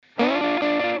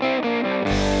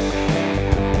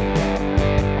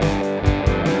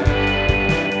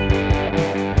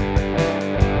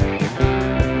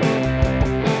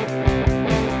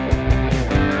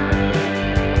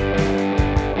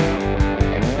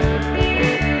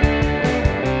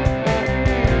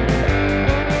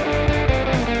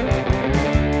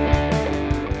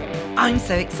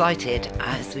so excited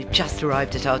as we've just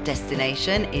arrived at our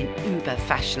destination in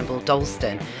uber-fashionable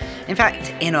Dalston. In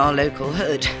fact, in our local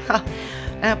hood.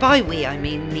 Now, by we, I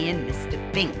mean me and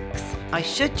Mr. Binks. I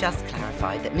should just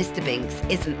clarify that Mr. Binks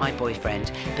isn't my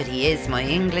boyfriend, but he is my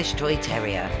English toy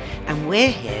terrier. And we're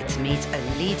here to meet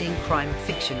a leading crime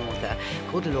fiction author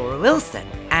called Laura Wilson.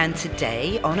 And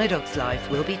today, on A Dog's Life,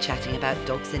 we'll be chatting about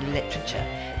dogs in literature,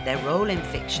 their role in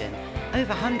fiction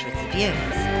over hundreds of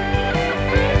years.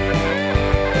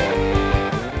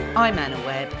 I'm Anna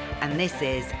Webb, and this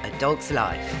is A Dog's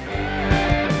Life.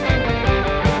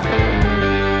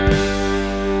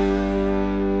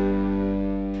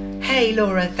 Hey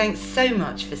Laura, thanks so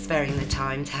much for sparing the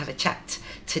time to have a chat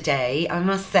today. I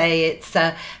must say it's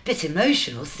a bit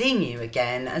emotional seeing you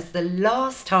again, as the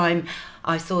last time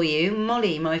I saw you,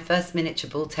 Molly, my first miniature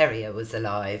bull terrier, was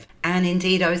alive. And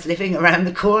indeed, I was living around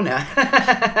the corner.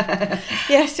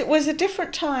 Yes, it was a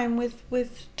different time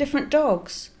with different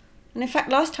dogs. And in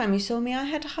fact, last time you saw me, I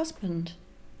had a husband.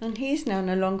 And he's now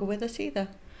no longer with us either.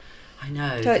 I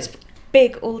know. So it's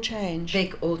big all change.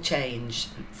 Big all change.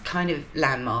 It's kind of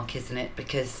landmark, isn't it?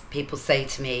 Because people say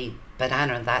to me, but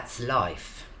Anna, that's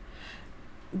life.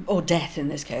 Or death in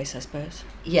this case, I suppose.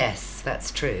 Yes, that's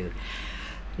true.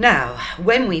 Now,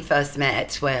 when we first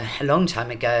met, well, a long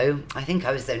time ago, I think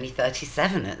I was only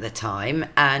 37 at the time,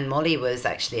 and Molly was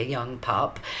actually a young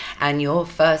pup, and your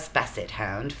first Basset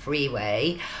hound,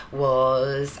 Freeway,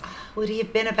 was, would he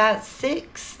have been about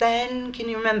 6 then? Can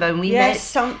you remember? And we met,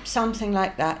 something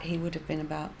like that. He would have been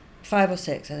about 5 or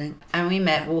 6, I think. And we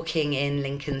met walking in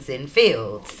Lincoln's Inn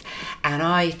Fields, and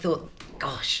I thought,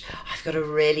 gosh, I've got a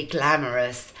really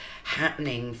glamorous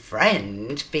happening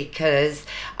friend, because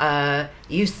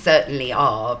you certainly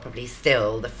are probably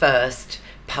still the first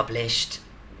published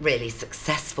really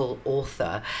successful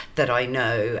author that I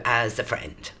know as a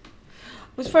friend.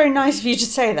 It was very nice of you to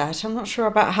say that. I'm not sure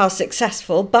about how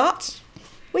successful, but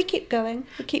we keep going,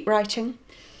 we keep writing.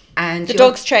 And the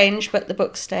dogs change, but the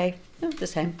books stay the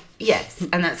same. Yes,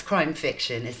 and that's crime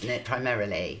fiction, isn't it,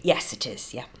 primarily? Yes, it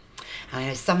is, yeah. I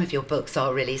know some of your books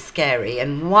are really scary,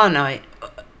 and one I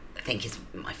think is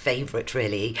my favourite,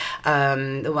 really,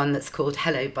 the one that's called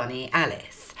Hello Bunny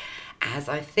Alice, as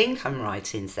I think I'm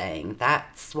right in saying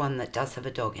that's one that does have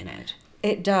a dog in it.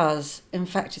 It does. In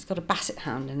fact, it's got a Basset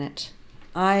hound in it.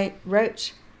 I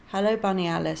wrote Hello Bunny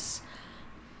Alice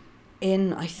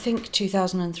in, I think,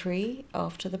 2003,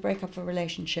 after the breakup of a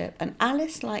relationship, and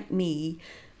Alice, like me,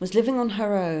 was living on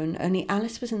her own, only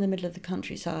Alice was in the middle of the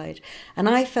countryside, and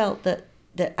I felt that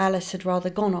Alice had rather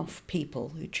gone off people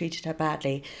who treated her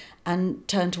badly and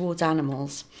turned towards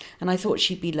animals. And I thought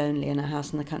she'd be lonely in a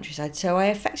house in the countryside. So I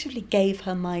effectively gave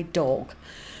her my dog.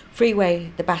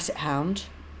 Freeway, the Basset hound,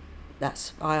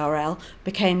 that's IRL,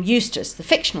 became Eustace, the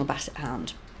fictional Basset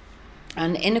hound.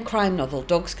 And in a crime novel,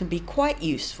 dogs can be quite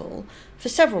useful for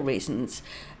several reasons.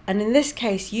 And in this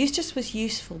case, Eustace was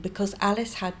useful because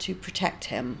Alice had to protect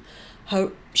him.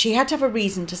 She had to have a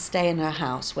reason to stay in her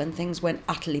house when things went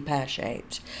utterly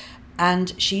pear-shaped.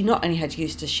 And she not only had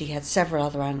Eustace, she had several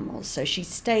other animals. So she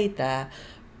stayed there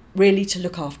really to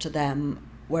look after them,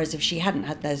 whereas if she hadn't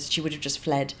had those, she would have just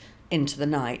fled into the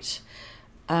night.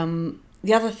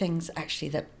 The other things, actually,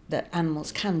 that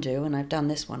animals can do, and I've done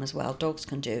this one as well, dogs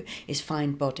can do, is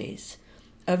find bodies.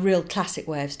 A real classic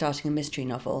way of starting a mystery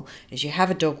novel is you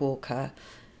have a dog walker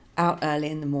out early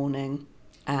in the morning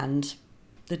and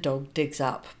the dog digs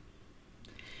up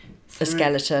a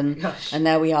skeleton, gosh, and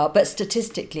there we are. But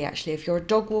statistically, actually, if you're a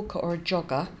dog walker or a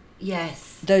jogger,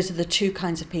 yes, those are the two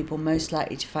kinds of people most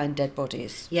likely to find dead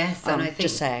bodies. Yes, and I think,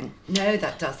 just saying. No,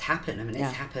 that does happen. I mean,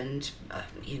 it's happened,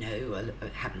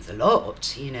 it happens a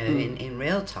lot, in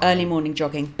real time. Early morning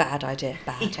jogging, bad idea,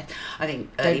 bad. Yeah, I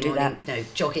think Don't do that. No,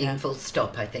 jogging full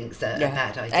stop, I think, is a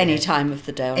bad idea. Any time of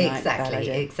the day or night, exactly, bad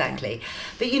idea. Exactly.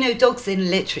 Yeah. But, dogs in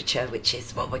literature, which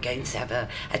is what we're going to have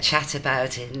a chat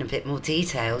about in a bit more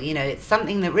detail, it's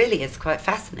something that really is quite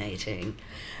fascinating.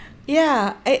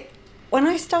 Yeah, when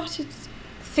I started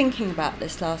thinking about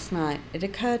this last night, it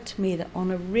occurred to me that on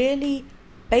a really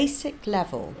basic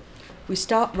level, we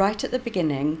start right at the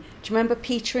beginning. Do you remember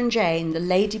Peter and Jane, the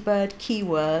Ladybird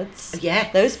keywords?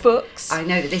 Yes. Those books. I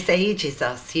know, this ages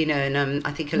us, and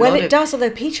I think Well, it does, although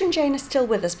Peter and Jane are still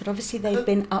with us, but obviously they've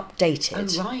been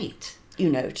updated. Oh, right.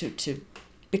 To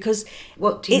because...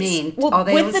 What do you mean? Are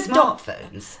they on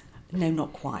smartphones? No,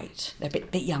 not quite. They're a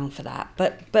bit young for that.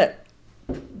 But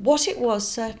what it was,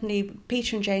 certainly,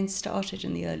 Peter and Jane started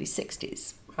in the early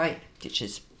 60s. Right. Which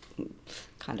is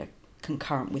kind of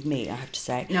concurrent with me, I have to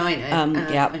say. No, I know. I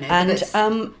know.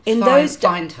 And in those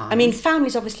times. I mean,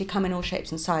 families obviously come in all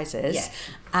shapes and sizes. Yes.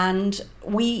 And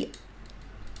we,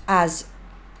 as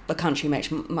the country makes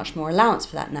much more allowance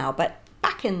for that now, but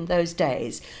back in those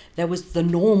days, there was the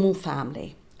normal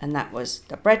family, and that was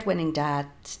the breadwinning dad,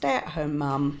 stay-at-home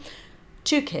mum,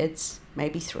 2 kids,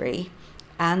 maybe 3,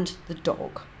 and the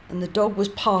dog. And the dog was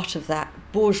part of that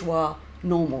bourgeois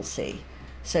normalcy.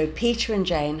 So Peter and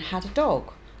Jane had a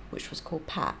dog, which was called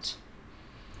Pat.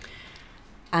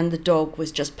 And the dog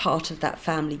was just part of that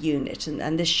family unit.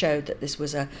 And this showed that this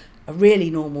was a really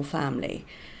normal family.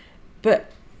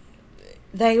 But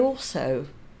they also,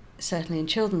 certainly in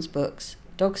children's books,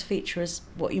 dogs feature as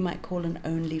what you might call an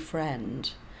only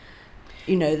friend.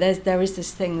 You know, there is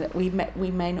this thing that we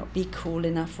may not be cool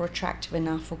enough or attractive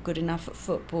enough or good enough at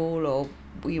football or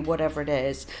whatever it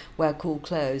is, wear cool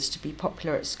clothes to be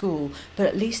popular at school, but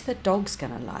at least the dog's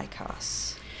going to like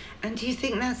us. And do you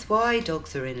think that's why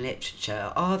dogs are in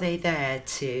literature? Are they there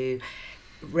to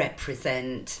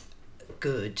represent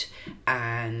good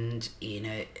and, you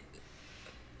know,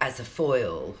 as a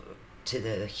foil to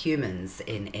the humans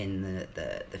in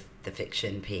the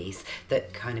fiction piece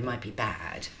that kind of might be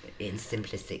bad in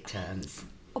simplistic terms?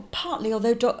 Well, partly,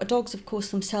 although dogs, of course,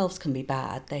 themselves can be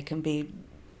bad. They can be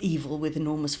evil with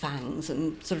enormous fangs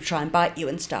and sort of try and bite you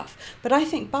and stuff. But I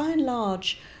think, by and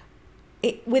large,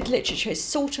 with literature, it's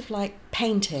sort of like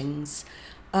paintings,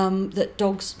 that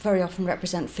dogs very often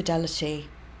represent fidelity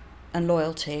and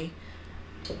loyalty.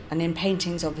 And in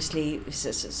paintings, obviously, it's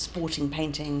a sporting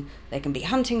painting, they can be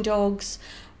hunting dogs,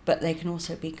 but they can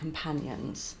also be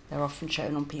companions. They're often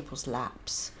shown on people's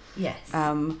laps. Yes.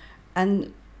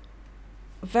 And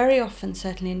very often,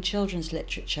 certainly in children's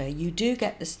literature, you do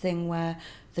get this thing where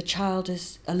the child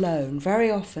is alone. Very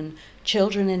often,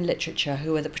 children in literature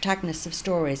who are the protagonists of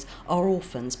stories are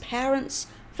orphans. Parents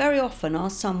very often are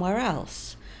somewhere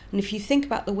else. And if you think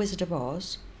about The Wizard of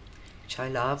Oz, which I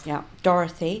love. Yeah,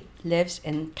 Dorothy lives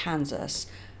in Kansas,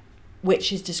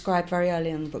 which is described very early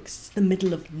in the books. It's the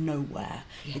middle of nowhere.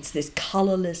 Yeah. It's this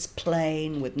colourless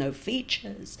plain with no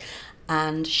features.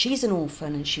 And she's an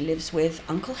orphan, and she lives with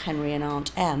Uncle Henry and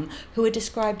Aunt Em, who are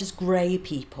described as grey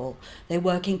people. They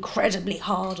work incredibly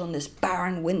hard on this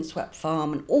barren, windswept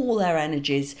farm, and all their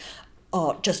energies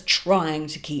are just trying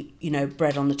to keep,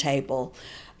 bread on the table.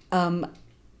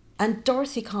 And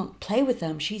Dorothy can't play with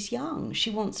them. She's young. She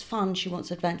wants fun. She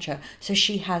wants adventure. So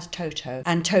she has Toto.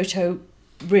 And Toto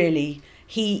really,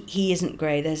 he isn't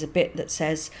grey. There's a bit that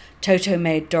says Toto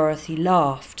made Dorothy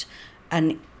laughed.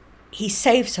 And he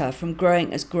saves her from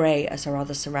growing as grey as her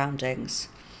other surroundings.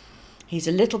 He's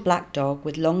a little black dog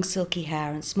with long silky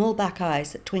hair and small black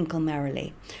eyes that twinkle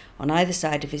merrily. On either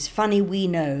side of his funny wee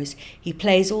nose, he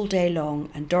plays all day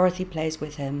long, and Dorothy plays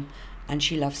with him, and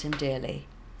she loves him dearly.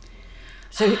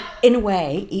 So in a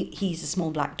way, he's a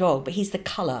small black dog, but he's the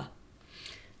colour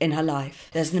in her life.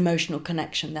 There's an emotional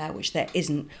connection there, which there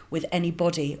isn't with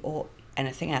anybody or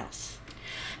anything else.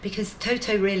 Because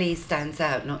Toto really stands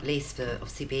out, not least for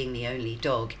obviously being the only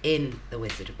dog in The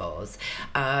Wizard of Oz.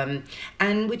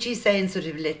 And would you say in sort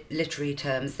of literary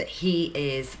terms that he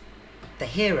is the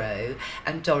hero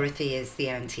and Dorothy is the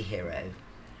anti-hero?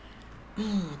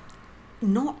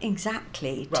 Not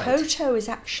exactly. Right. Toto is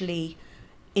actually,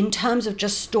 in terms of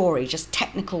just story, just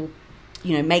technical,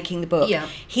 making the book,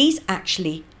 he's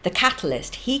actually the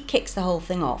catalyst. He kicks the whole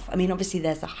thing off. I mean, obviously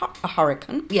there's a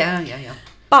hurricane. Yeah.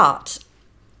 But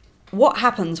what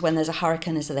happens when there's a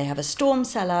hurricane is that they have a storm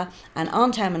cellar, and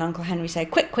Aunt Em and Uncle Henry say,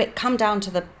 quick, come down to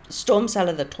the storm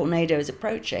cellar, the tornado is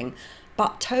approaching.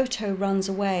 But Toto runs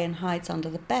away and hides under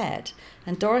the bed,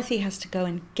 and Dorothy has to go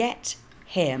and get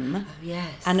him. Oh,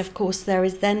 yes. And of course there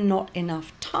is then not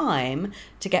enough time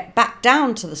to get back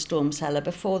down to the storm cellar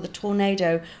before the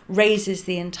tornado raises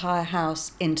the entire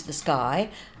house into the sky,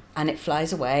 and it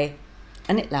flies away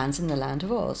and it lands in the land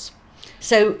of Oz.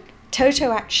 So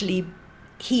Toto actually,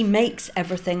 he makes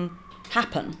everything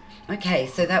happen. Okay,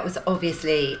 so that was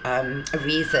obviously a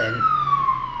reason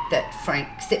that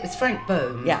it was Frank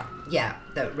Bohm,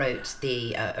 that wrote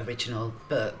the original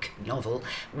novel,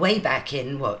 way back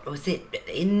in, what was it,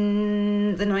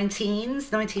 in the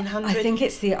 1900s?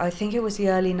 I think it was the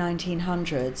early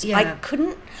 1900s. Yeah.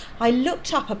 I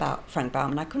looked up about Frank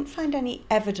Baum and I couldn't find any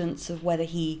evidence of whether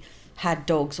he had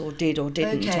dogs or did or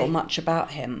didn't, or much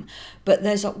about him. But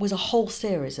there was a whole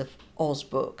series of Oz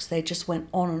books. They just went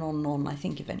on and on and on. I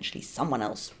think eventually someone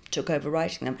else took over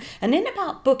writing them. And in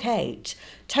about book 8,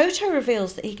 Toto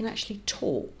reveals that he can actually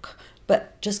talk,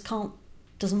 but just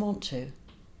doesn't want to.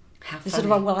 How funny. It's sort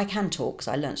of, well, I can talk because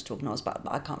I learnt to talk in Oz, but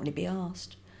I can't really be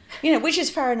asked. Which is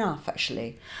fair enough,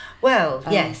 actually. Well,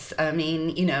 yes. I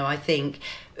mean, I think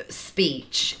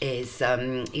speech is,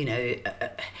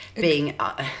 being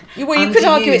you could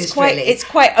argue it's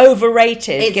quite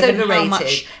overrated, it's given overrated. how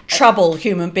much trouble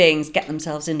human beings get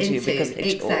themselves into because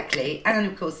they talk. Exactly. And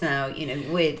of course now,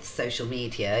 with social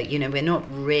media, we're not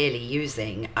really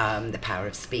using the power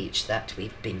of speech that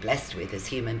we've been blessed with as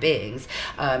human beings,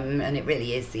 and it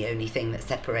really is the only thing that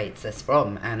separates us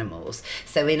from animals.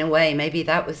 So in a way, maybe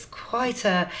that was quite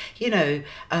a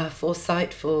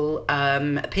foresightful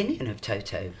opinion of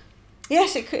Toto.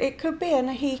 Yes, it could be,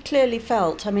 and he clearly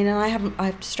felt. I mean, and I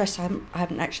have to stress, I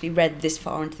haven't actually read this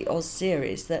far into the Oz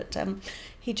series, that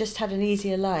he just had an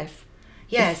easier life.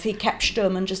 Yes, if he kept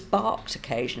stum and just barked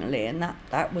occasionally, and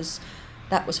that was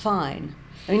fine.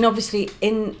 I mean, obviously,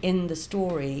 in the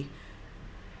story,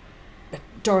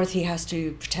 Dorothy has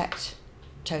to protect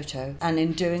Toto, and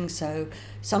in doing so,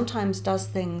 sometimes does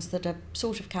things that are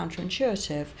sort of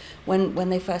counterintuitive. When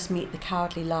they first meet the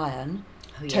Cowardly Lion.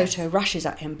 Oh, yes. Toto rushes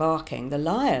at him barking. The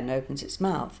lion opens its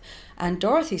mouth and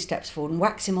Dorothy steps forward and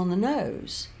whacks him on the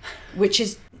nose, which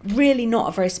is really not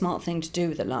a very smart thing to do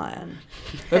with a lion.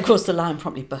 But of course the lion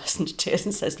promptly bursts into tears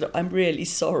and says, "Look, I'm really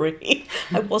sorry.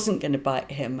 I wasn't going to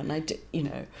bite him." And I did,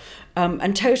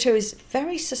 and Toto is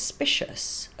very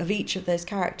suspicious of each of those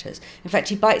characters. In fact,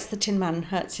 he bites the Tin Man and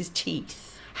hurts his teeth.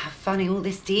 How funny, all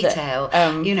this detail.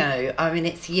 I mean,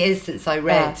 it's years since I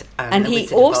read and The he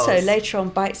Wizard of also Oz. later on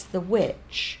bites the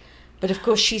witch, but of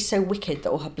course she's so wicked that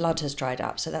all her blood has dried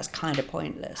up, so that's kind of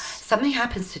pointless. Something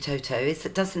happens to Toto.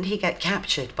 Doesn't he get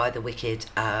captured by the wicked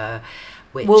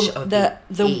witch of the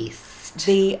East?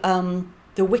 The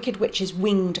Wicked Witch's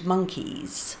winged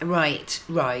monkeys. Right.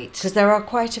 Because there are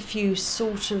quite a few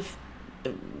sort of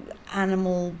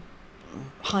animal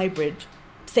hybrid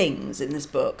things in this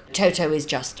book. Toto is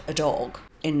just a dog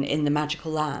in the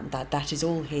magical land. That is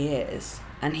all he is,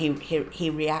 and he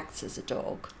reacts as a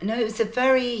dog. No, it's a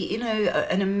very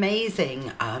an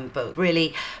amazing book,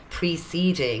 really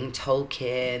preceding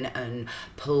Tolkien and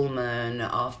Pullman.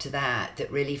 After that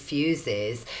really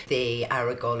fuses the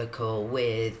allegorical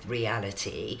with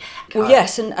reality. Well,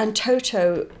 yes, and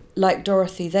Toto, like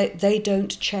Dorothy, they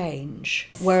don't change.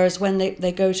 Whereas when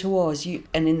they go to Oz,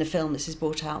 and in the film this is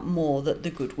brought out more, that the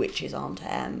good witches Aunt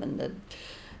Em and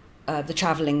the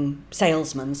travelling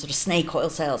salesman, sort of snake oil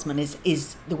salesman,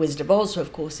 is the Wizard of Oz, who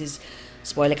of course is,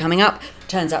 spoiler coming up,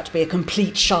 turns out to be a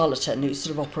complete charlatan who's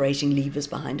sort of operating levers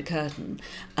behind a curtain.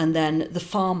 And then the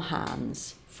farm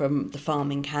hands from the farm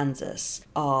in Kansas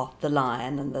are the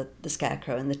lion and the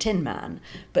scarecrow and the Tin Man.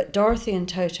 But Dorothy and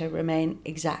Toto remain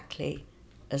exactly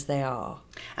as they are,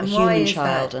 and a human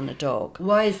child and a dog.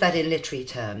 Why is that in literary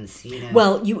terms?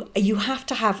 Well, you have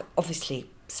to have, obviously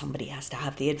somebody has to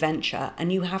have the adventure,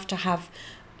 and you have to have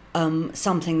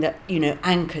something that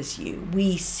anchors you.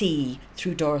 We see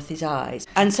through Dorothy's eyes,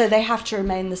 and so they have to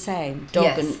remain the same,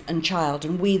 dog and child,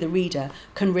 and we the reader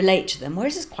can relate to them,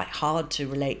 whereas it's quite hard to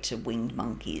relate to winged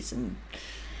monkeys and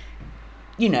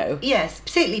Yes,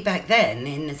 particularly back then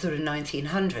in the sort of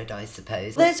 1900, I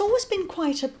suppose. There's always been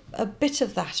quite a bit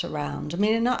of that around. I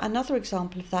mean, another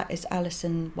example of that is Alice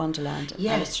in Wonderland,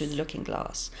 yes. Alice Through the Looking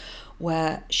Glass,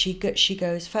 where she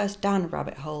goes first down a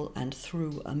rabbit hole and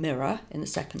through a mirror in the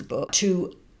second book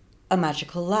to a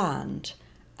magical land.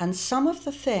 And some of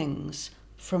the things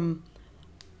from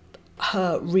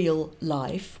her real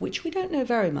life, which we don't know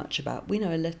very much about, we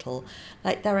know a little,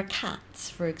 like there are cats,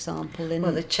 for example.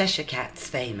 The Cheshire Cat's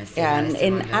famous. Yeah, and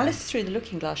in Alice Through the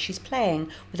Looking Glass, she's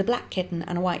playing with a black kitten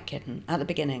and a white kitten at the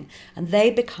beginning, and they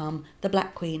become the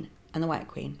Black Queen and the White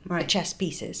Queen, right. The chess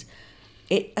pieces.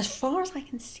 As far as I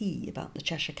can see about the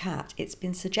Cheshire Cat, it's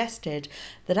been suggested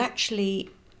that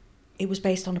actually it was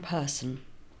based on a person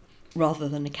rather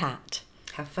than a cat.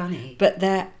 How funny. But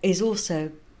there is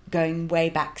also, going way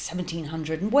back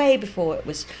 1700 and way before it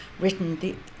was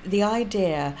written, the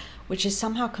idea, which is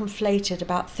somehow conflated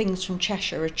about things from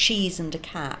Cheshire, a cheese and a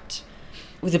cat,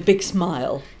 with a big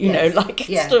smile,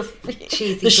 sort of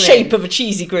cheesy the grin. Shape of a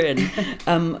cheesy grin,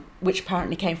 which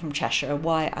apparently came from Cheshire.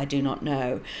 Why, I do not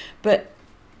know. But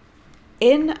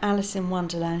in Alice in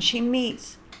Wonderland, she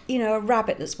meets a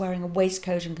rabbit that's wearing a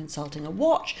waistcoat and consulting a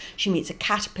watch. She meets a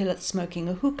caterpillar that's smoking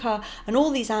a hookah, and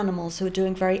all these animals who are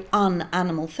doing very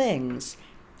un-animal things.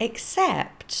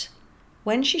 Except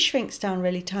when she shrinks down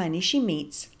really tiny, she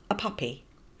meets a puppy.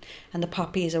 And the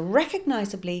puppy is a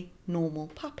recognisably normal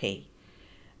puppy.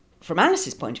 From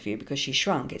Alice's point of view, because she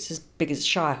shrunk, it's as big as a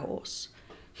shire horse.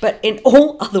 But in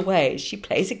all other ways, she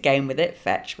plays a game with it,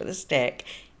 fetch with a stick.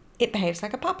 It behaves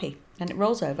like a puppy, and it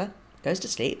rolls over, goes to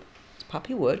sleep,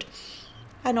 puppy would,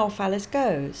 and off Alice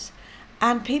goes.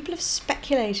 And people have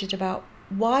speculated about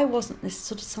why wasn't this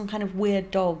sort of some kind of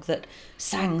weird dog that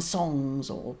sang songs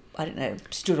or, I don't know,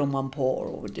 stood on one paw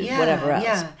or did whatever else?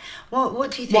 Yeah.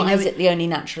 What do you think? Why is it the only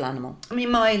natural animal? I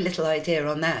mean, my little idea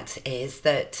on that is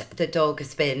that the dog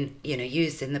has been,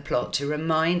 used in the plot to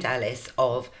remind Alice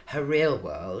of her real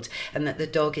world, and that the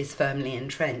dog is firmly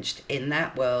entrenched in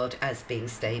that world as being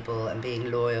stable and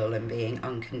being loyal and being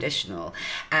unconditional,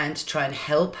 and to try and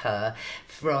help her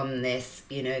from this,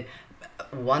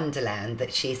 wonderland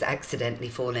that she's accidentally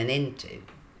fallen into.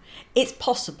 It's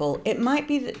possible. It might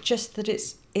be that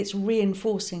it's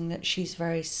reinforcing that she's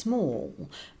very small.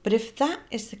 But if that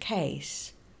is the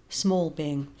case, small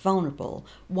being vulnerable,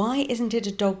 why isn't it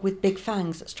a dog with big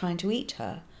fangs that's trying to eat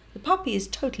her? The puppy is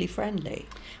totally friendly.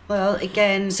 Well,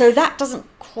 again... So that doesn't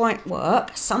quite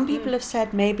work. Some people have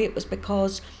said maybe it was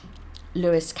because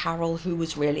Lewis Carroll, who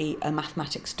was really a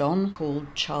mathematics don, called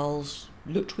Charles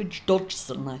Lutwidge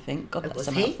Dodgson, I think. God, that's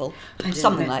a mouthful.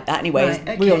 Something like that. Anyway, Right,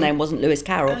 his real name wasn't Lewis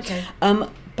Carroll. Okay.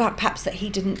 But perhaps that he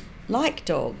didn't like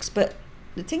dogs. But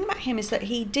the thing about him is that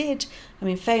he did,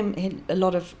 a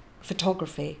lot of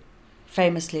photography,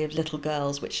 famously of little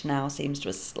girls, which now seems to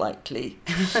us slightly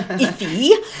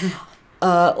iffy.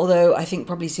 Although I think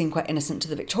probably seemed quite innocent to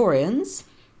the Victorians.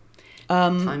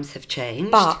 Times have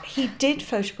changed. But he did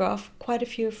photograph quite a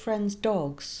few of friends'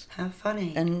 dogs. How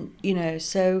funny. And,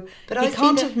 so But he I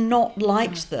can't see have not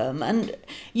liked them. And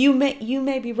you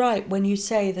may be right when you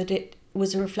say that it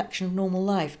was a reflection of normal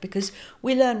life, because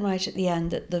we learn right at the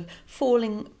end that the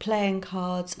falling playing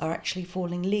cards are actually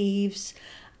falling leaves.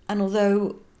 And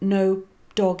although no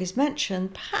dog is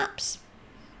mentioned, perhaps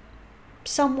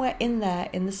somewhere in there,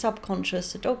 in the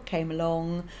subconscious, a dog came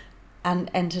along and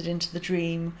entered into the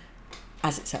dream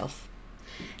as itself.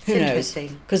 Who knows?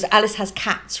 Because Alice has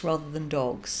cats rather than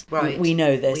dogs. Right. We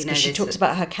know this because she talks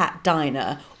about her cat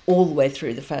Dinah all the way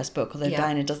through the first book, although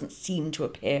Dinah doesn't seem to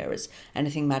appear as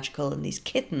anything magical, and these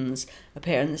kittens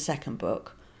appear in the second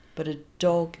book, but a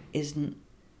dog isn't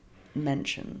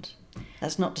mentioned.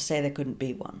 That's not to say there couldn't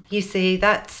be one. You see,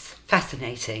 that's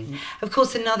fascinating. Of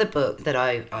course, another book that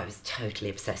I was totally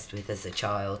obsessed with as a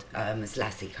child was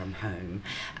Lassie Come Home.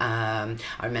 I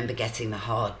remember getting the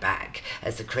hardback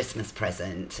as a Christmas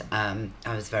present. I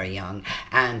was very young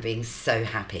and being so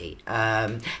happy.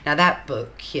 Now, that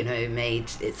book, made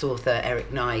its author,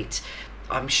 Eric Knight,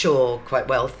 I'm sure quite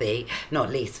wealthy, not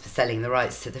least for selling the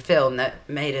rights to the film that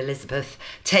made Elizabeth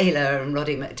Taylor and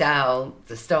Roddy McDowall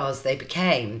the stars they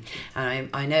became. And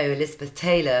I know Elizabeth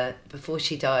Taylor, before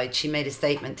she died, she made a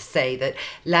statement to say that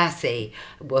Lassie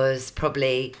was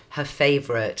probably her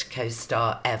favourite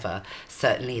co-star ever,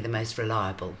 certainly the most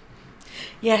reliable.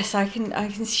 Yes, I can.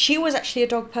 She was actually a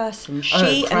dog person.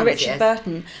 She and Richard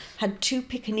Burton had two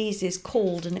Pekingese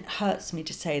called, and it hurts me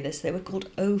to say this, they were called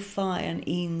O-Fi and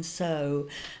Ean So.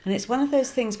 And it's one of those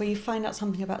things where you find out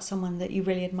something about someone that you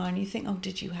really admire and you think, oh,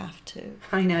 did you have to?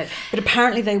 I know. But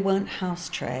apparently they weren't house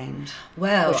trained.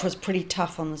 Well, which was pretty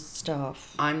tough on the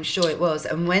staff. I'm sure it was.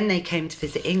 And when they came to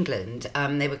visit England,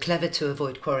 they were clever to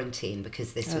avoid quarantine,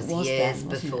 because this was years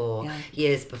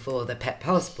before the pet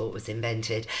passport was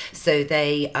invented. So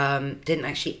they didn't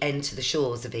actually enter the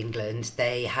shores of England.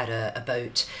 They had a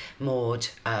boat moored,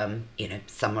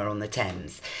 somewhere on the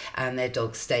Thames, and their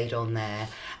dogs stayed on there.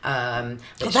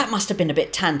 That must have been a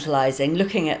bit tantalising,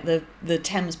 looking at the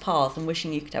Thames path and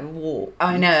wishing you could have a walk.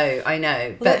 I know.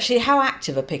 Well, but actually, how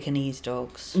active are Pekingese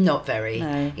dogs? Not very.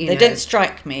 No, they don't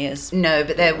strike me as... No,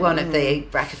 but they're one of the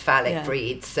brachycephalic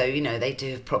breeds, so, they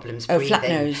do have problems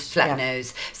breathing. Flat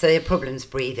nose. So they have problems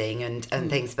breathing and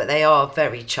things, but they are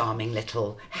very charming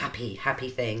little happy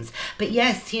things. But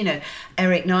yes,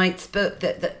 Eric Knight's book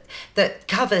that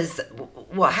covers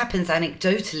what happens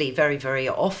anecdotally very, very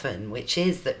often, which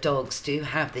is that dogs do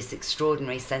have this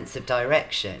extraordinary sense of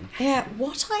direction. Yeah,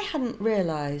 what I hadn't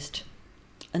realised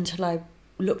until I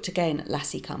looked again at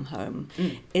Lassie Come Home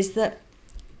is that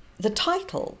the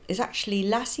title is actually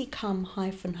Lassie Come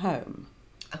 -Home.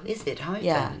 Oh, is it hyphened?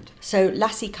 Yeah. So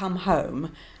Lassie Come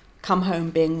Home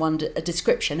being a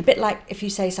description, a bit like if you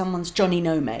say someone's Johnny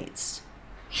No Mates,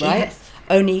 right? Yes.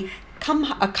 Only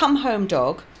a come home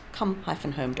dog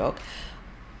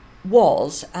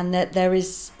was, and that there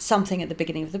is something at the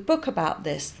beginning of the book about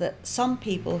this, that some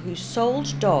people who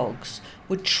sold dogs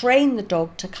would train the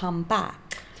dog to come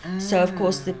back. So, of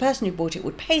course, the person who bought it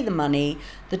would pay the money,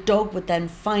 the dog would then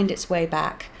find its way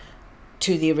back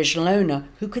to the original owner,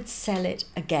 who could sell it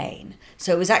again.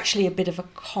 So it was actually a bit of a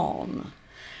con.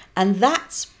 And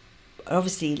that's,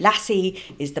 obviously, Lassie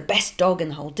is the best dog in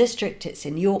the whole district. It's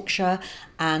in Yorkshire,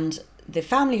 and the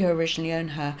family who originally own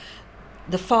her,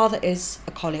 the father is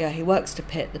a collier. He works to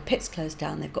pit. The pit's closed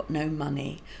down. They've got no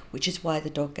money, which is why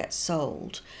the dog gets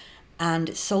sold. and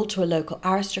it's sold to a local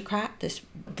aristocrat, this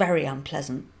very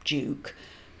unpleasant duke,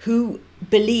 who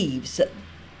believes that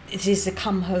it is a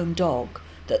come-home dog,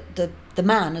 that the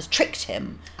man has tricked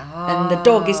him, and the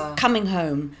dog is coming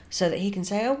home so that he can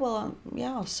say, oh, well,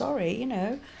 yeah, sorry, you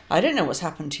know, I don't know what's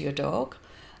happened to your dog.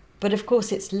 But of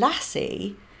course it's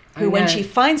Lassie, who when she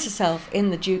finds herself in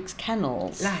the Duke's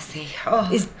kennels, Lassie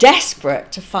is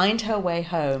desperate to find her way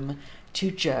home to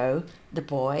Joe, the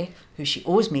boy, who she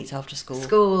always meets after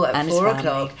school at and 4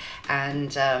 o'clock,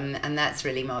 and that's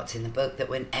really marked in the book, that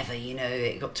whenever, you know,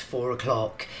 it got to 4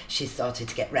 o'clock, she started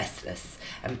to get restless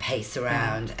and pace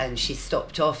around, and she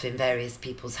stopped off in various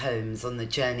people's homes on the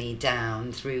journey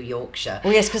down through Yorkshire.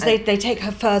 Well, yes, because they take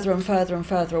her further and further and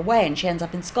further away, and she ends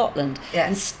up in Scotland,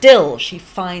 and Yes. still she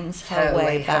finds her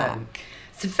way back. home.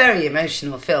 It's a very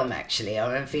emotional film, actually.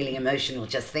 I'm feeling emotional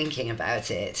just thinking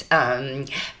about it.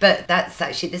 But that's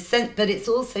actually the sense. But it's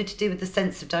also to do with the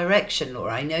sense of direction,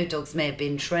 Laura. I know dogs may have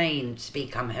been trained to be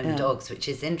come-home dogs, which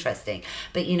is interesting.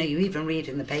 But, you know, you even read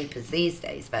in the papers these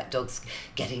days about dogs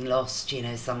getting lost, you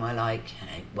know, somewhere like, you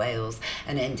know, Wales,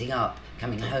 and ending up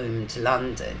coming home to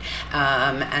London.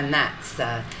 And that's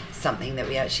something that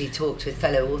we actually talked with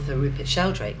fellow author Rupert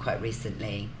Sheldrake quite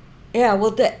recently. Yeah,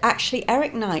 well, actually,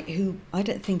 Eric Knight, who I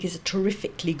don't think is a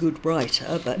terrifically good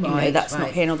writer, but you know that's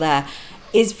not here nor there,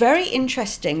 is very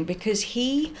interesting because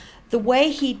the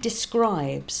way he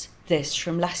describes this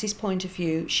from Lassie's point of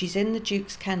view, she's in the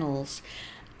Duke's kennels,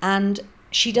 and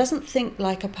she doesn't think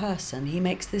like a person. He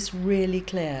makes this really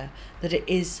clear that it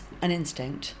is an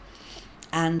instinct,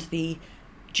 and the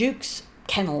Duke's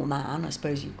kennel man, I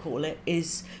suppose you call it,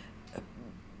 is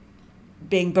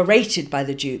being berated by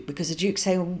the Duke because the Duke's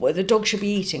saying, well, the dog should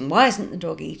be eating. Why isn't the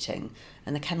dog eating?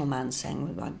 And the kennel man's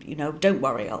saying, well, you know, don't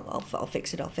worry, I'll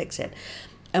fix it.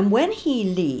 And when he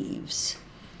leaves,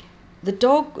 the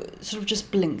dog sort of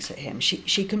just blinks at him.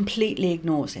 She completely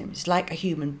ignores him. It's like a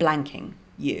human blanking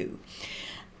you.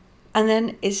 And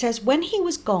then it says, when he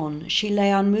was gone, she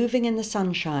lay unmoving in the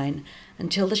sunshine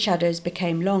until the shadows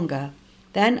became longer.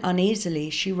 Then uneasily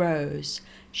she rose.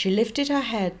 She lifted her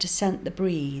head to scent the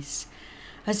breeze.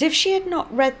 As if she had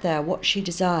not read there what she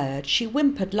desired, she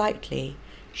whimpered lightly.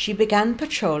 She began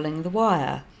patrolling the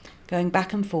wire, going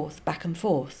back and forth, back and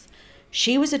forth.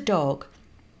 She was a dog.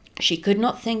 She could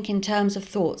not think in terms of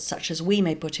thoughts such as we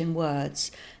may put in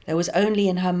words. There was only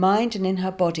in her mind and in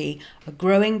her body a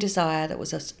growing desire that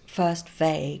was at first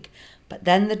vague, but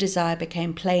then the desire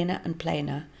became plainer and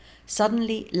plainer.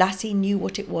 Suddenly, Lassie knew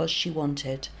what it was she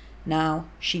wanted. Now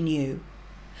she knew.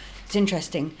 It's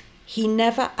interesting. He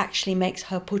never actually makes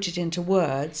her put it into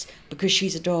words because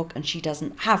she's a dog and she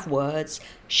doesn't have words.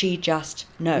 She just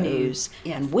knows.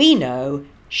 Yes. And we know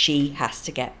she has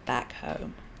to get back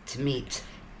home. To meet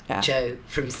Joe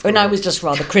from school. And I was just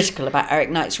rather critical about Eric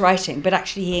Knight's writing, but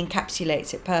actually he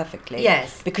encapsulates it perfectly.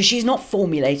 Yes. Because she's not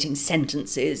formulating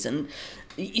sentences and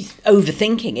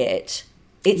overthinking it.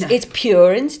 It's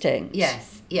pure instinct.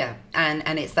 Yes, yeah.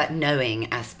 And it's that knowing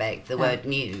aspect. The word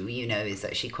knew, you know, is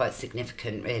actually quite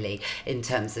significant, really, in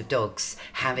terms of dogs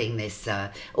having this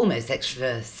almost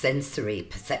extra sensory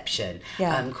perception.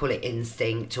 Call it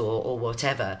instinct or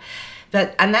whatever.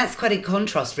 And that's quite in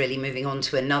contrast, really, moving on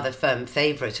to another firm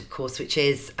favourite, of course, which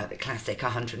is the classic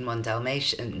 101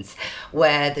 Dalmatians,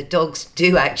 where the dogs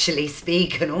do actually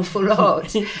speak an awful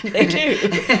lot. They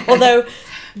do. Although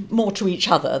more to each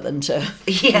other than to...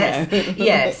 Yes, you know.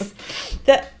 yes.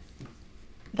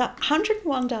 That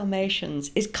 101 Dalmatians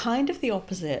is kind of the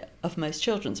opposite of most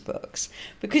children's books.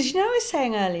 Because, you know, I was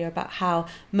saying earlier about how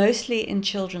mostly in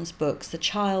children's books, the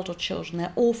child or children,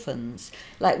 they're orphans.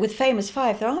 Like with Famous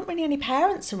Five, there aren't really any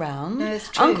parents around. No, it's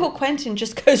true. Uncle Quentin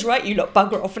just goes, right, you lot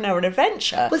bugger off and have an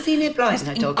adventure. Was he near blind?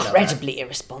 No, dog incredibly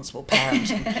irresponsible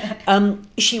parent.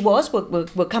 She was.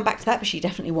 We'll come back to that, but she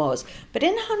definitely was. But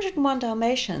in 101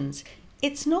 Dalmatians,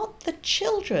 it's not the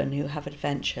children who have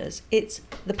adventures, it's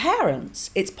the parents.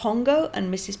 It's Pongo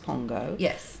and Mrs. Pongo.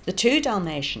 Yes. The two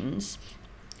Dalmatians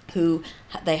who,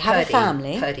 they have a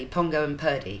family. Pongo and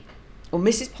Purdy. Or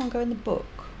Mrs. Pongo in the book.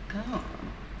 Oh.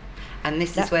 And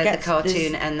this is where the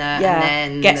cartoon and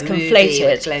then gets the conflated. Movie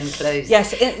with Glenn Close.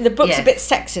 Yes, the book's a bit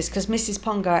sexist because Mrs.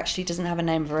 Pongo actually doesn't have a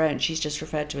name of her own. She's just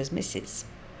referred to as Mrs.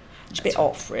 It's a bit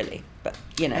off, really. But,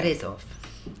 you know. It is off.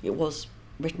 It was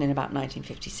written in about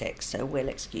 1956, so we'll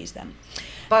excuse them.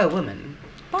 By a woman.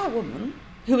 By a woman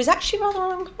who was actually rather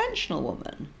an unconventional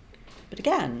woman. But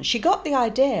again, she got the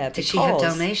idea because... Did she have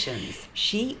Dalmatians?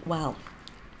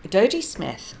 Dodie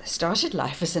Smith started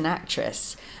life as an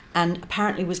actress and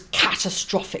apparently was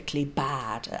catastrophically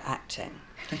bad at acting.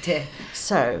 Oh dear.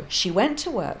 So she went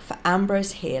to work for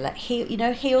Ambrose Heel at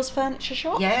Heel's Furniture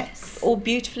Shop? Yes. All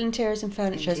beautiful interiors and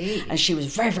furniture. Indeed. And she was a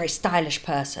very, very stylish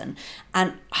person.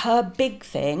 And her big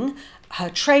thing, her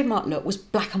trademark look was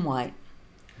black and white.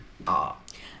 Ah.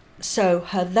 So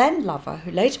her then lover,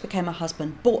 who later became her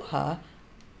husband, bought her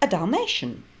a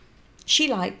Dalmatian. She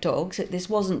liked dogs. This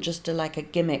wasn't just a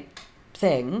gimmick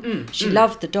thing. She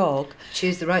loved the dog.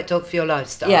 Choose the right dog for your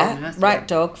lifestyle. Yeah, right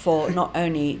dog for not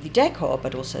only the decor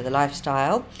but also the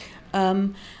lifestyle.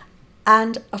 And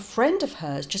a friend of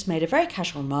hers just made a very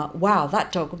casual remark, wow,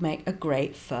 that dog would make a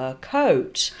great fur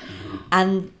coat.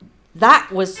 And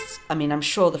that was, I'm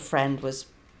sure the friend was,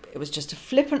 it was just a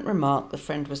flippant remark. The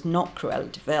friend was not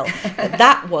Cruella de Vil. But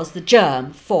that was the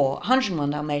germ for 101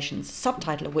 Dalmatians, the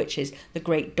subtitle of which is The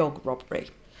Great Dog Robbery.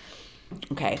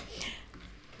 Okay.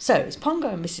 So it's Pongo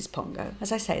and Mrs. Pongo.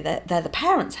 As I say, they're the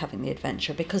parents having the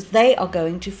adventure because they are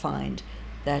going to find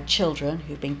their children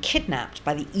who've been kidnapped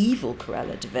by the evil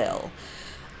Cruella de Vil.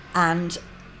 And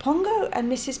Pongo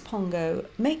and Mrs. Pongo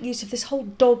make use of this whole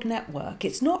dog network.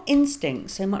 It's not instinct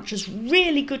so much as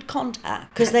really good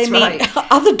contact because they meet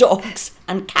other dogs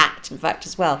and cats, in fact,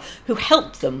 as well, who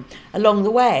help them along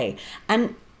the way.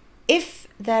 And if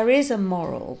there is a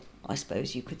moral, I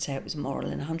suppose you could say it was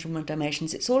moral in 101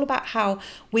 Dalmatians, it's all about how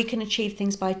we can achieve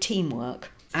things by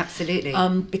teamwork. Absolutely.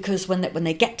 Because when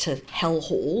they get to Hell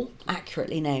Hall,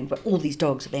 accurately named, where all these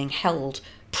dogs are being held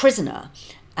prisoner,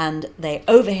 and they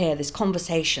overhear this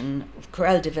conversation of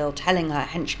Cruella de Vil telling her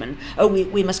henchmen,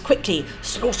 we must quickly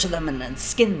slaughter them and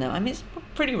skin them. It's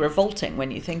pretty revolting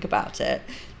when you think about it.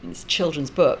 It's a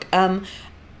children's book.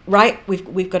 Right,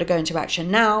 we've got to go into action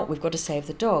now. We've got to save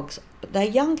the dogs. But their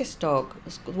youngest dog,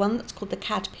 the one that's called the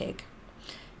Cad Pig,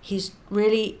 he's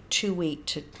really too weak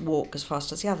to walk as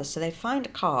fast as the others. So they find a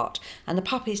cart, and the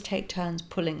puppies take turns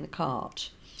pulling the cart.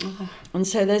 Oh. And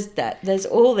so there's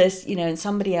all this, and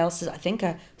somebody else's, I think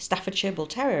a Staffordshire Bull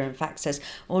Terrier, in fact, says,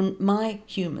 on my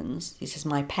humans, he says,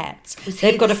 my pets,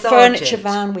 they've got a furniture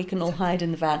van, we can all hide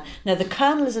in the van. Now, the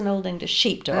Colonel is an Old English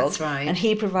sheepdog. That's right. And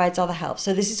he provides other help.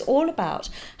 So this is all about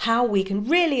how we can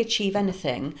really achieve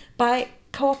anything by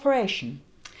cooperation,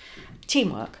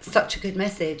 teamwork. Such a good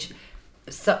message.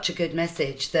 Such a good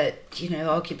message that,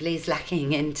 arguably is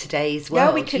lacking in today's world.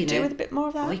 Yeah, we could do with a bit more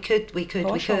of that. We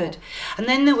could. And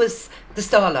then there was the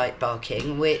Starlight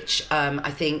Barking, which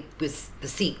I think was the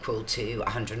sequel to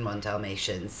 101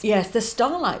 Dalmatians. Yes, the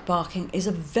Starlight Barking is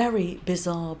a very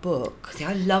bizarre book. See,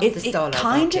 I love the Starlight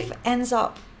Barking. It kind of ends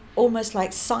up almost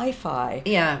like sci-fi.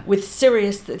 Yeah. With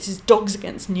Sirius, this is dogs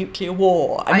against nuclear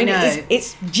war. I mean,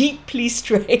 it's deeply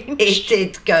strange. It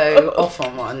did go off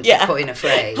on one, to coin a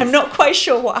phrase. I'm not quite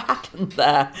sure what happened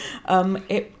there.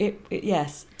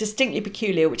 Yes, distinctly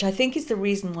peculiar, which I think is the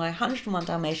reason why 101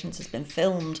 Dalmatians has been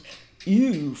filmed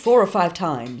 4 or 5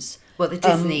 times. Well, the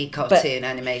Disney cartoon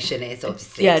animation is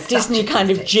obviously... Yeah, Disney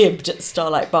kind of jibbed at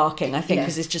Starlight Barking, I think,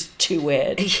 because it's just too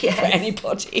weird for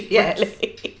anybody,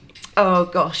 really. Oh,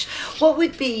 gosh. What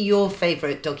would be your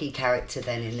favourite doggy character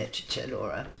then in literature,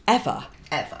 Laura? Ever.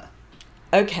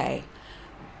 Okay.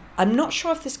 I'm not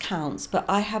sure if this counts, but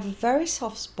I have a very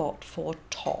soft spot for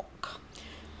Tock.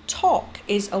 Tock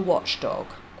is a watchdog,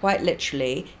 quite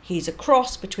literally. He's a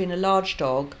cross between a large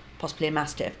dog, possibly a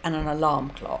mastiff, and an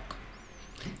alarm clock.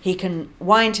 He can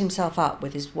wind himself up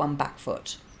with his one back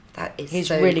foot. That is He's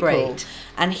so really great. Cool.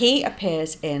 And he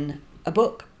appears in a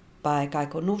book by a guy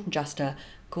called Norton Juster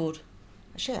called,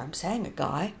 actually I'm saying a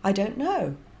guy, I don't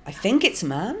know. I think it's a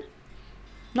man.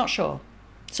 Not sure.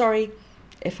 Sorry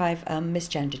if I've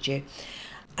misgendered you.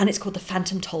 And it's called The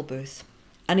Phantom Tolbooth.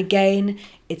 And again,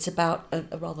 it's about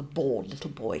a rather bored little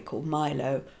boy called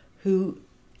Milo who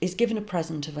is given a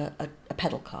present of a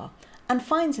pedal car and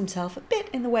finds himself a bit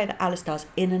in the way that Alice does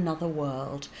in another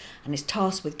world and is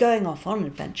tasked with going off on an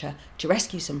adventure to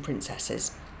rescue some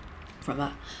princesses from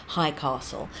a high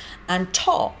castle. And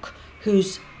Tock,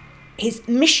 his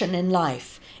mission in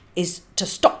life is to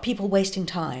stop people wasting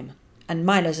time. And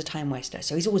Milo's a time waster,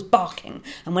 so he's always barking.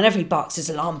 And whenever he barks, his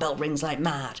alarm bell rings like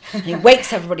mad. And he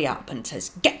wakes everybody up and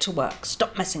says, get to work,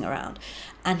 stop messing around.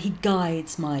 And he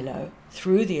guides Milo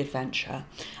through the adventure.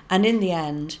 And in the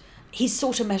end, he's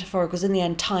sort of metaphorical, because in the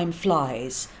end, time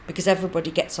flies, because everybody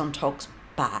gets on Tock's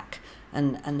back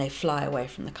and they fly away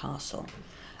from the castle.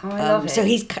 Oh, I love it. So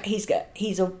he's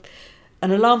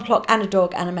an alarm clock and a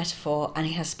dog and a metaphor, and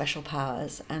he has special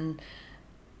powers. And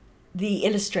the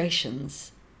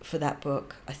illustrations for that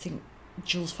book, I think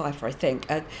Jules Pfeiffer,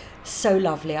 are so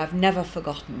lovely. I've never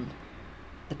forgotten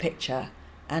the picture,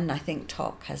 and I think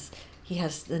Tock has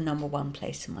the number one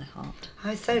place in my heart.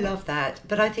 I so love that.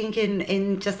 But I think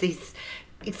in just these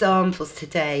examples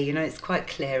today, it's quite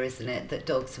clear, isn't it, that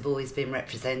dogs have always been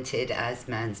represented as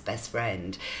man's best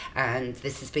friend, and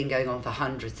this has been going on for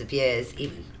hundreds of years.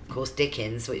 Even, of course,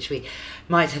 Dickens, which we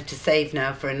might have to save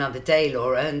now for another day,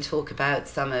 Laura, and talk about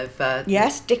some of...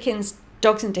 Yes, Dickens,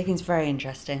 Dogs and Dickens, very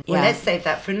interesting. Well, let's save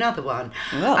that for another one.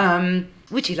 Well.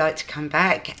 Would you like to come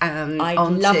back I'd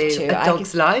love to. A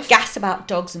Dog's Life? Gas about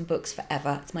dogs and books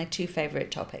forever. It's my 2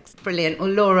 favourite topics. Brilliant. Well,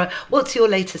 Laura, what's your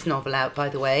latest novel out, by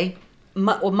the way?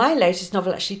 My latest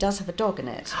novel actually does have a dog in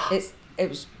it. It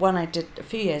was one I did a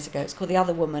few years ago. It's called The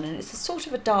Other Woman, and it's a sort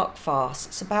of a dark farce.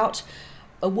 It's about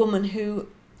a woman who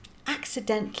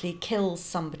accidentally kills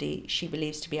somebody she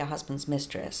believes to be her husband's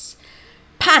mistress,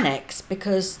 panics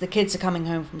because the kids are coming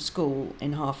home from school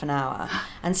in half an hour,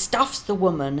 and stuffs the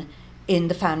woman in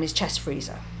the family's chest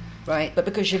freezer. Right. But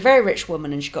because she's a very rich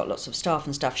woman and she's got lots of staff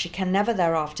and stuff, she can never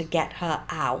thereafter get her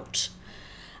out.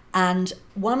 And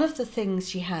one of the things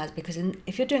she has, because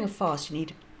if you're doing a fast, you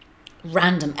need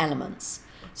random elements.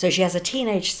 So she has a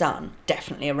teenage son,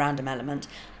 definitely a random element,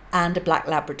 and a black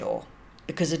Labrador.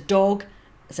 Because a dog,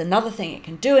 as another thing it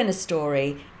can do in a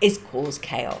story, is cause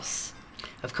chaos.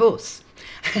 Of course.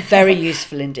 Very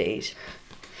useful indeed.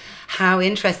 How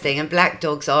interesting. And black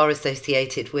dogs are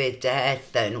associated with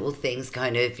death and all things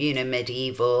kind of,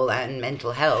 medieval and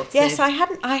mental health. Yes, so I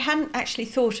hadn't actually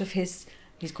thought of his...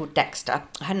 He's called Dexter.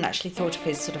 I hadn't actually thought of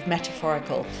his sort of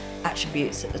metaphorical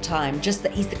attributes at the time, just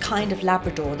that he's the kind of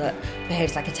Labrador that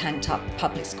behaves like a tanked up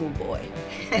public school boy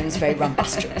and is very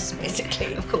rumbustious,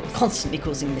 basically. Of course. Constantly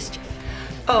causing mischief.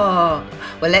 Oh,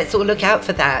 well, let's all look out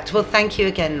for that. Well, thank you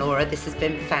again, Laura. This has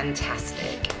been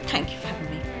fantastic. Thank you for having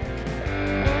me.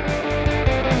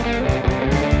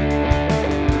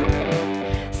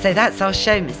 So that's our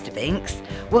show, Mr. Binks.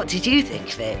 What did you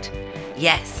think of it?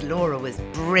 Yes, Laura was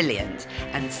brilliant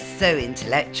and so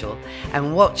intellectual,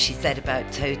 and what she said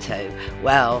about Toto,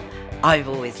 well, I've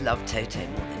always loved Toto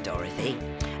more than Dorothy.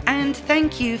 And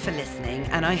thank you for listening,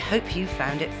 and I hope you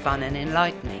found it fun and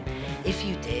enlightening. If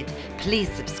you did, please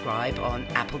subscribe on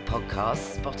Apple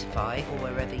Podcasts, Spotify, or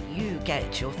wherever you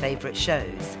get your favourite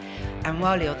shows. And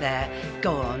while you're there,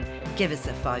 go on, give us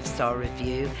a 5-star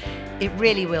review. It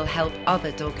really will help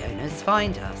other dog owners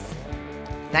find us.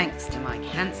 Thanks to Mike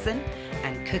Hansen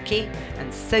and Cookie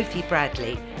and Sophie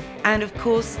Bradley, and of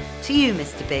course to you,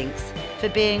 Mr. Binks, for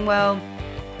being, well,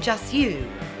 just you.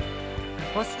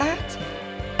 What's that?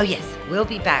 Oh yes, we'll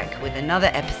be back with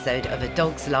another episode of A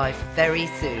Dog's Life very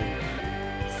soon.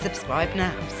 Subscribe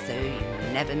now so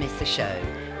you never miss a show.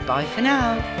 Bye for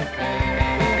now.